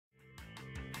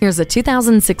Here's a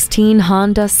 2016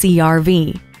 Honda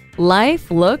CR-V. Life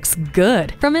looks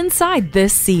good from inside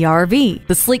this CR-V.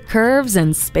 The sleek curves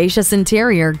and spacious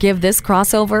interior give this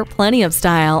crossover plenty of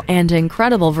style and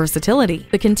incredible versatility.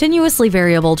 The continuously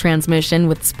variable transmission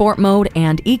with sport mode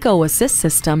and eco assist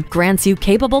system grants you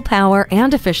capable power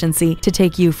and efficiency to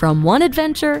take you from one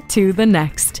adventure to the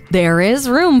next. There is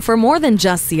room for more than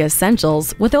just the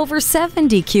essentials, with over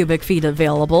 70 cubic feet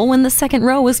available when the second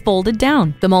row is folded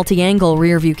down. The multi-angle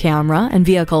rear view camera and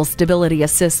vehicle stability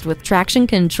assist with traction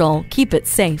control keep it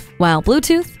safe, while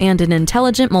Bluetooth and an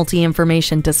intelligent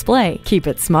multi-information display keep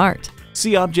it smart.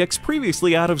 See objects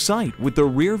previously out of sight with the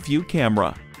rear view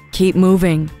camera. Keep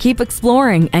moving, keep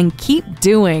exploring, and keep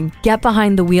doing. Get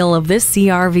behind the wheel of this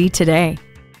CR-V today.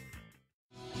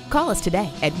 Call us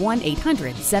today at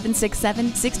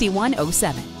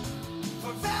 1-800-767-6107.